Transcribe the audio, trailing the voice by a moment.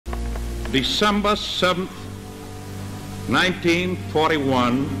December 7th,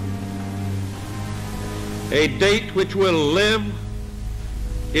 1941, a date which will live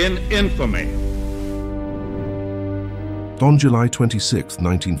in infamy. On July 26,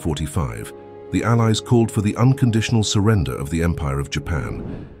 1945, the Allies called for the unconditional surrender of the Empire of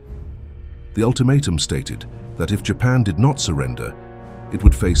Japan. The ultimatum stated that if Japan did not surrender, it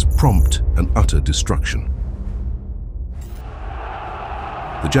would face prompt and utter destruction.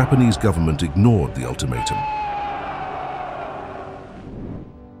 The Japanese government ignored the ultimatum.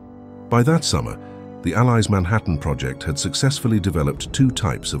 By that summer, the Allies' Manhattan Project had successfully developed two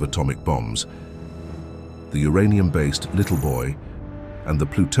types of atomic bombs: the uranium-based Little Boy and the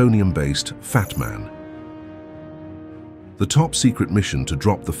plutonium-based Fat Man. The top-secret mission to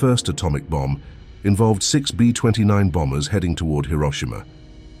drop the first atomic bomb involved 6 B-29 bombers heading toward Hiroshima.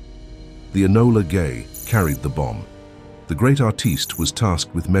 The Enola Gay carried the bomb. The great artiste was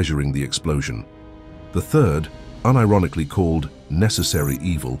tasked with measuring the explosion. The third, unironically called Necessary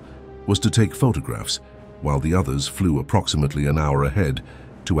Evil, was to take photographs, while the others flew approximately an hour ahead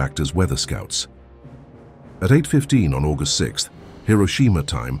to act as weather scouts. At 8:15 on August 6th, Hiroshima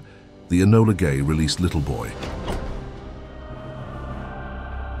time, the Enola Gay released Little Boy.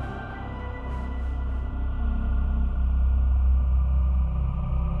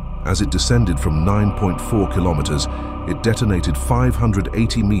 As it descended from 9.4 kilometers, it detonated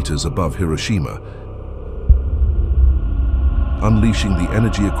 580 meters above Hiroshima, unleashing the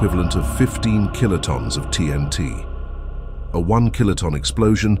energy equivalent of 15 kilotons of TNT. A 1 kiloton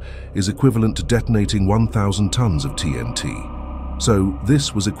explosion is equivalent to detonating 1,000 tons of TNT. So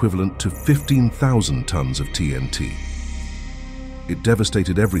this was equivalent to 15,000 tons of TNT. It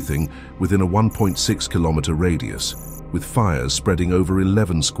devastated everything within a 1.6 kilometer radius, with fires spreading over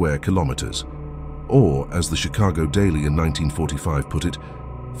 11 square kilometers. Or, as the Chicago Daily in 1945 put it,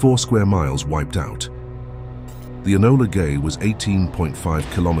 4 square miles wiped out. The Enola Gay was 18.5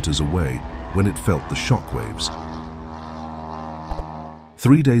 kilometers away when it felt the shockwaves.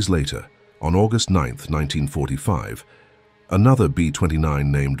 3 days later, on August 9th, 1945, another B-29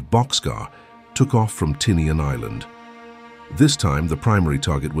 named Bockscar took off from Tinian Island. This time, the primary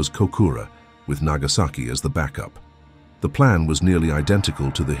target was Kokura, with Nagasaki as the backup. The plan was nearly identical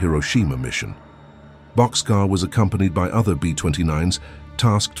to the Hiroshima mission. Bockscar was accompanied by other B-29s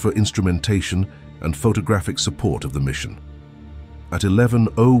tasked for instrumentation and photographic support of the mission. At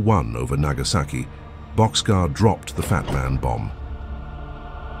 11:01 over Nagasaki, Bockscar dropped the Fat Man bomb.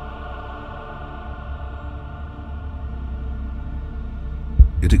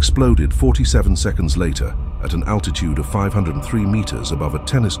 It exploded 47 seconds later at an altitude of 503 meters above a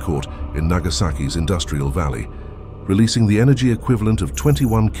tennis court in Nagasaki's industrial valley, releasing the energy equivalent of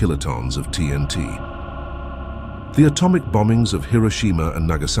 21 kilotons of TNT. The atomic bombings of Hiroshima and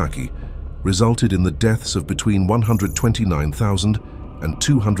Nagasaki resulted in the deaths of between 129,000 and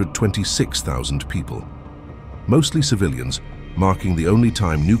 226,000 people, mostly civilians, marking the only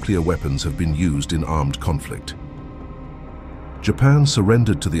time nuclear weapons have been used in armed conflict. Japan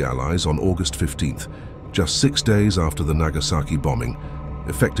surrendered to the Allies on August 15th, just 6 days after the Nagasaki bombing,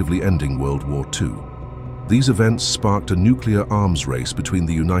 effectively ending World War II. These events sparked a nuclear arms race between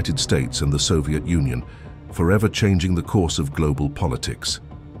the United States and the Soviet Union, forever changing the course of global politics.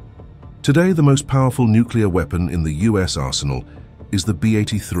 Today, the most powerful nuclear weapon in the US arsenal is the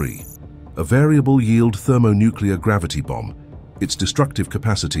B-83, a variable-yield thermonuclear gravity bomb. Its destructive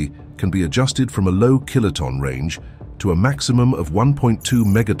capacity can be adjusted from a low kiloton range to a maximum of 1.2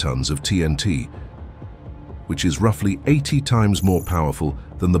 megatons of TNT, which is roughly 80 times more powerful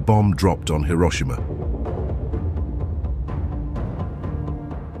than the bomb dropped on Hiroshima.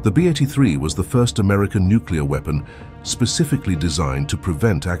 The B-83 was the first American nuclear weapon specifically designed to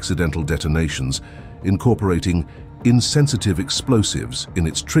prevent accidental detonations, incorporating insensitive explosives in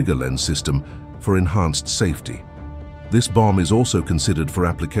its trigger lens system for enhanced safety. This bomb is also considered for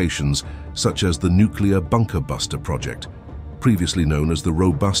applications such as the Nuclear Bunker Buster project, previously known as the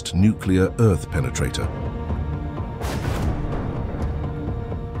Robust Nuclear Earth Penetrator.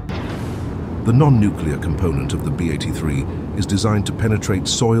 The non-nuclear component of the B-83 is designed to penetrate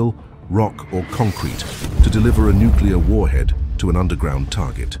soil, rock, or concrete to deliver a nuclear warhead to an underground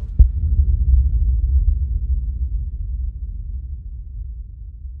target.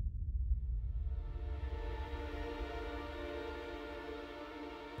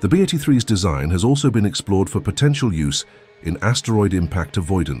 The B-83's design has also been explored for potential use in asteroid impact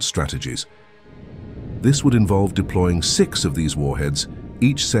avoidance strategies. This would involve deploying 6 of these warheads,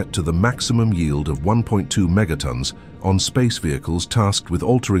 each set to the maximum yield of 1.2 megatons, on space vehicles tasked with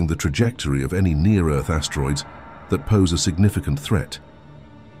altering the trajectory of any near-Earth asteroids that pose a significant threat.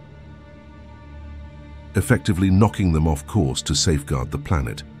 effectively knocking them off course to safeguard the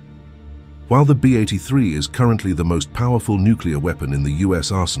planet. While the B-83 is currently the most powerful nuclear weapon in the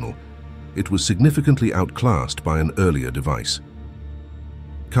US arsenal, it was significantly outclassed by an earlier device.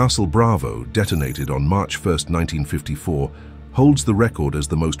 Castle Bravo, detonated on March 1, 1954, holds the record as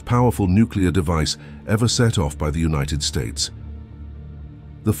the most powerful nuclear device ever set off by the United States.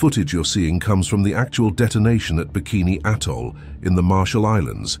 The footage you're seeing comes from the actual detonation at Bikini Atoll in the Marshall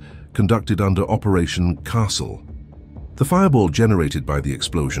Islands, conducted under Operation Castle. The fireball generated by the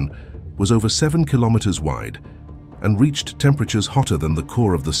explosion was over 7 kilometers wide and reached temperatures hotter than the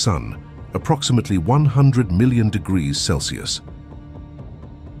core of the sun, approximately 100 million degrees Celsius.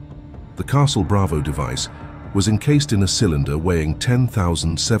 The Castle Bravo device was encased in a cylinder weighing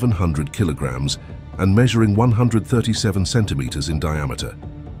 10,700 kilograms and measuring 137 centimeters in diameter.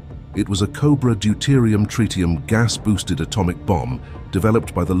 It was a Cobra deuterium-tritium gas-boosted atomic bomb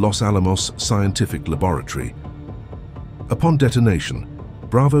developed by the Los Alamos Scientific Laboratory. Upon detonation,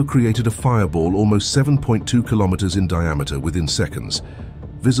 Bravo created a fireball almost 7.2 kilometers in diameter within seconds,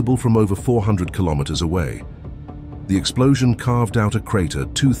 visible from over 400 kilometers away. The explosion carved out a crater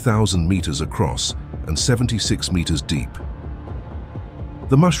 2,000 meters across and 76 meters deep.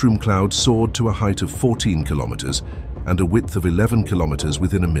 The mushroom cloud soared to a height of 14 kilometers and a width of 11 kilometers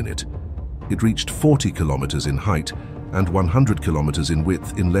within a minute. It reached 40 kilometers in height and 100 kilometers in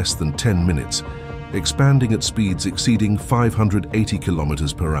width in less than 10 minutes, expanding at speeds exceeding 580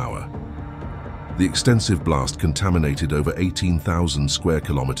 kilometers per hour. The extensive blast contaminated over 18,000 square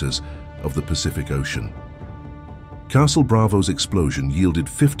kilometers of the Pacific Ocean. Castle Bravo's explosion yielded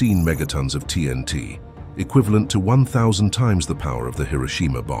 15 megatons of TNT, equivalent to 1,000 times the power of the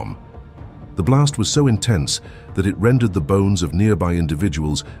Hiroshima bomb. The blast was so intense that it rendered the bones of nearby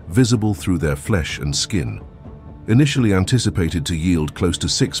individuals visible through their flesh and skin. Initially anticipated to yield close to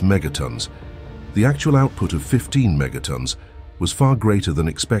 6 megatons, the actual output of 15 megatons was far greater than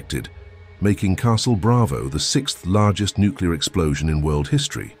expected, making Castle Bravo the 6th largest nuclear explosion in world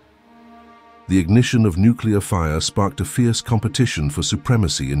history. The ignition of nuclear fire sparked a fierce competition for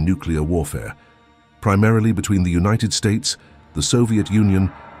supremacy in nuclear warfare, primarily between the United States, the Soviet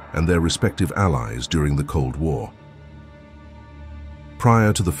Union, and their respective allies during the Cold War.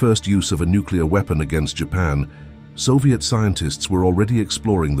 Prior to the first use of a nuclear weapon against Japan, Soviet scientists were already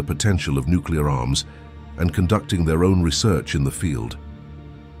exploring the potential of nuclear arms and conducting their own research in the field.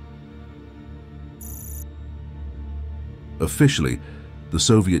 Officially, the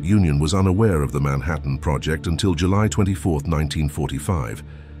Soviet Union was unaware of the Manhattan Project until July 24, 1945,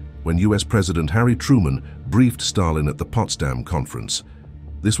 when US President Harry Truman briefed Stalin at the Potsdam Conference.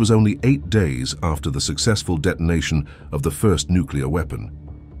 This was only 8 days after the successful detonation of the first nuclear weapon.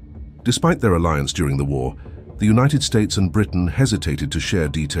 Despite their alliance during the war, the United States and Britain hesitated to share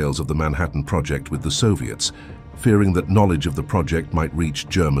details of the Manhattan Project with the Soviets, fearing that knowledge of the project might reach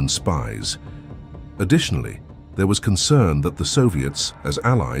German spies. Additionally, there was concern that the Soviets, as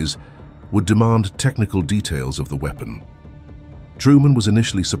allies, would demand technical details of the weapon. Truman was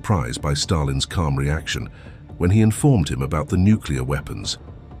initially surprised by Stalin's calm reaction when he informed him about the nuclear weapons,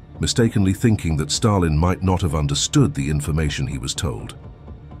 mistakenly thinking that Stalin might not have understood the information he was told.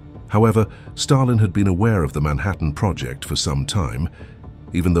 However, Stalin had been aware of the Manhattan Project for some time,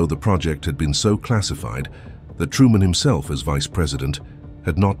 even though the project had been so classified that Truman himself, as vice president,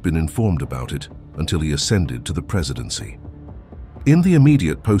 had not been informed about it until he ascended to the presidency. In the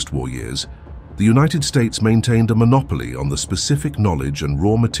immediate post-war years, the United States maintained a monopoly on the specific knowledge and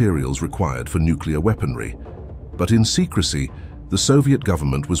raw materials required for nuclear weaponry. But in secrecy, the Soviet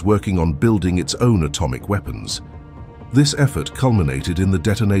government was working on building its own atomic weapons. This effort culminated in the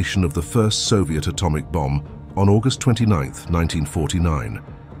detonation of the first Soviet atomic bomb on August 29, 1949.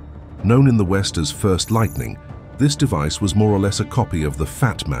 Known in the West as First Lightning, this device was more or less a copy of the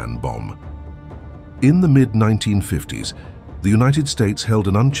Fat Man bomb. In the mid-1950s, the United States held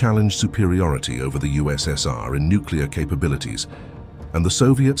an unchallenged superiority over the USSR in nuclear capabilities, and the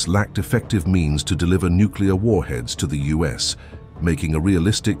Soviets lacked effective means to deliver nuclear warheads to the US, making a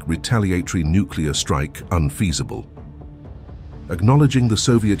realistic retaliatory nuclear strike unfeasible. Acknowledging the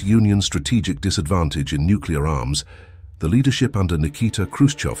Soviet Union's strategic disadvantage in nuclear arms, the leadership under Nikita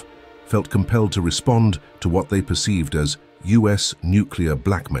Khrushchev felt compelled to respond to what they perceived as US nuclear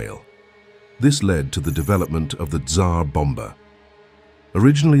blackmail. This led to the development of the Tsar Bomba.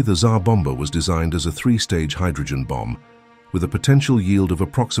 Originally, the Tsar Bomba was designed as a 3-stage hydrogen bomb with a potential yield of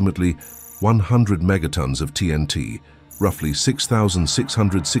approximately 100 megatons of TNT, roughly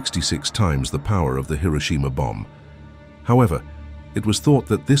 6,666 times the power of the Hiroshima bomb. However, it was thought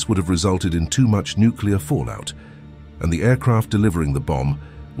that this would have resulted in too much nuclear fallout, and the aircraft delivering the bomb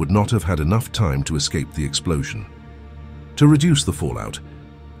would not have had enough time to escape the explosion. To reduce the fallout,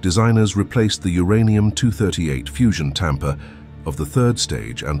 designers replaced the uranium-238 fusion tamper of the third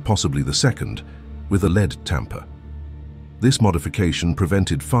stage and possibly the second with a lead tamper. This modification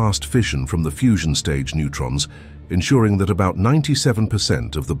prevented fast fission from the fusion stage neutrons, ensuring that about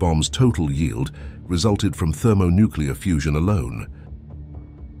 97% of the bomb's total yield resulted from thermonuclear fusion alone.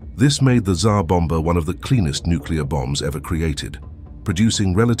 This made the Tsar Bomba one of the cleanest nuclear bombs ever created,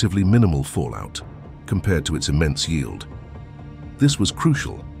 producing relatively minimal fallout compared to its immense yield. This was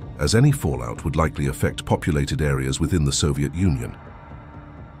crucial, as any fallout would likely affect populated areas within the Soviet Union.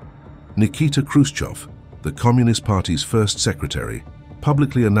 Nikita Khrushchev, the Communist Party's first secretary,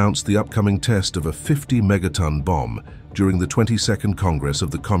 publicly announced the upcoming test of a 50-megaton bomb during the 22nd Congress of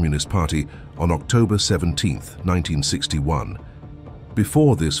the Communist Party on October 17, 1961.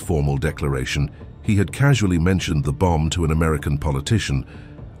 Before this formal declaration, he had casually mentioned the bomb to an American politician,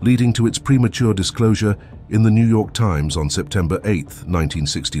 leading to its premature disclosure in the New York Times on September 8,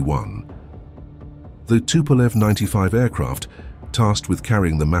 1961. The Tupolev 95 aircraft, tasked with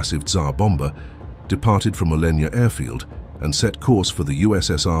carrying the massive Tsar Bomba, departed from Olenia Airfield and set course for the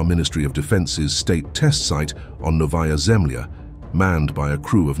USSR Ministry of Defense's state test site on Novaya Zemlya, manned by a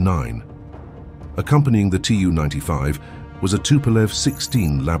crew of 9. Accompanying the Tu-95 was a Tupolev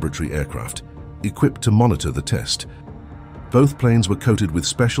 16 laboratory aircraft, equipped to monitor the test. Both planes were coated with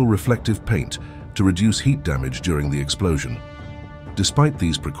special reflective paint to reduce heat damage during the explosion. Despite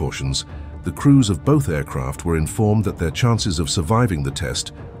these precautions, the crews of both aircraft were informed that their chances of surviving the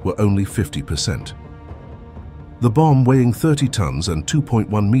test were only 50%. The bomb, weighing 30 tons and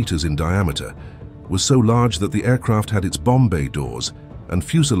 2.1 meters in diameter, was so large that the aircraft had its bomb bay doors and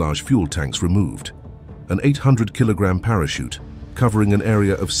fuselage fuel tanks removed. An 800-kilogram parachute, covering an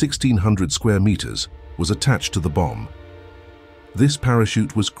area of 1,600 square meters, was attached to the bomb. This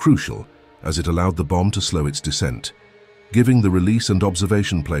parachute was crucial as it allowed the bomb to slow its descent, giving the release and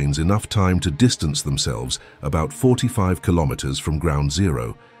observation planes enough time to distance themselves about 45 kilometers from ground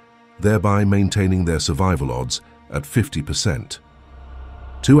zero, thereby maintaining their survival odds at 50%.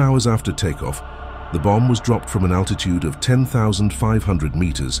 2 hours after takeoff, the bomb was dropped from an altitude of 10,500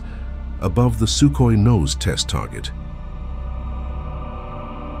 meters above the Sukhoi nose test target.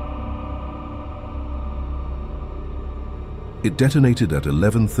 It detonated at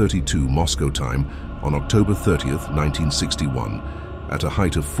 11:32 Moscow time on October 30th, 1961, at a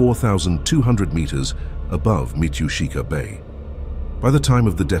height of 4,200 meters above Mityushika Bay. By the time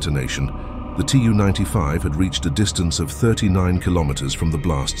of the detonation, the Tu-95 had reached a distance of 39 kilometers from the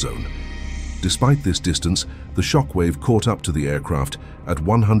blast zone. Despite this distance, the shockwave caught up to the aircraft at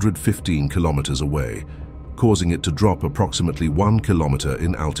 115 kilometers away, causing it to drop approximately 1 kilometer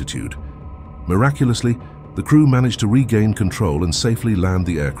in altitude. Miraculously, the crew managed to regain control and safely land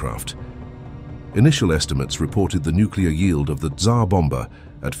the aircraft. Initial estimates reported the nuclear yield of the Tsar Bomba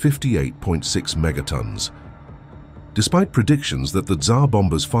at 58.6 megatons. Despite predictions that the Tsar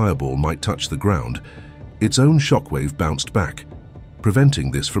Bomba's fireball might touch the ground, its own shockwave bounced back,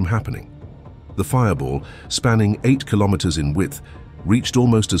 preventing this from happening. The fireball, spanning 8 kilometers in width, reached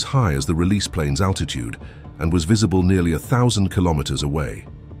almost as high as the release plane's altitude and was visible nearly 1,000 kilometers away.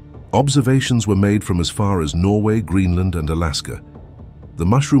 Observations were made from as far as Norway, Greenland, and Alaska. The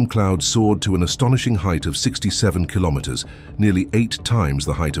mushroom cloud soared to an astonishing height of 67 kilometers, nearly 8 times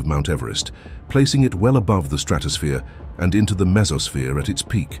the height of Mount Everest, placing it well above the stratosphere and into the mesosphere at its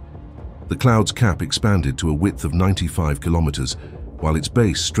peak. The cloud's cap expanded to a width of 95 kilometers, while its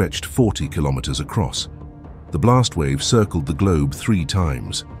base stretched 40 kilometers across. The blast wave circled the globe 3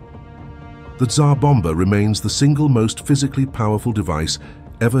 times. The Tsar Bomba remains the single most physically powerful device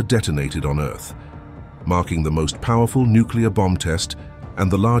ever detonated on Earth, marking the most powerful nuclear bomb test and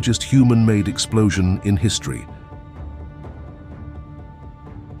the largest human-made explosion in history.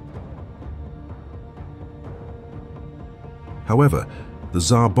 However, the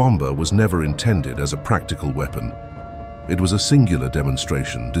Tsar Bomba was never intended as a practical weapon. It was a singular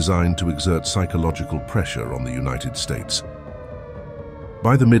demonstration designed to exert psychological pressure on the United States.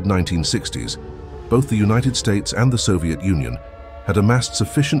 By the mid-1960s, both the United States and the Soviet Union had amassed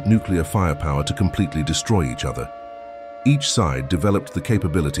sufficient nuclear firepower to completely destroy each other. Each side developed the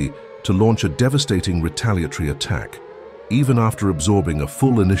capability to launch a devastating retaliatory attack, even after absorbing a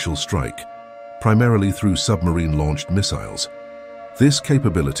full initial strike, primarily through submarine-launched missiles. This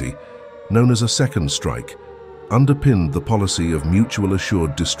capability, known as a second strike, underpinned the policy of mutual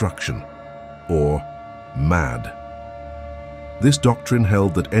assured destruction, or MAD. This doctrine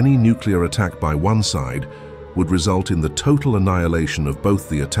held that any nuclear attack by one side would result in the total annihilation of both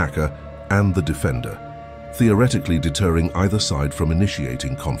the attacker and the defender, theoretically deterring either side from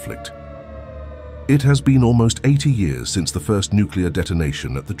initiating conflict. It has been almost 80 years since the first nuclear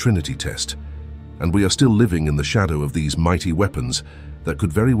detonation at the Trinity test, and we are still living in the shadow of these mighty weapons that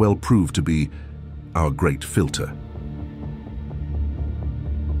could very well prove to be our great filter.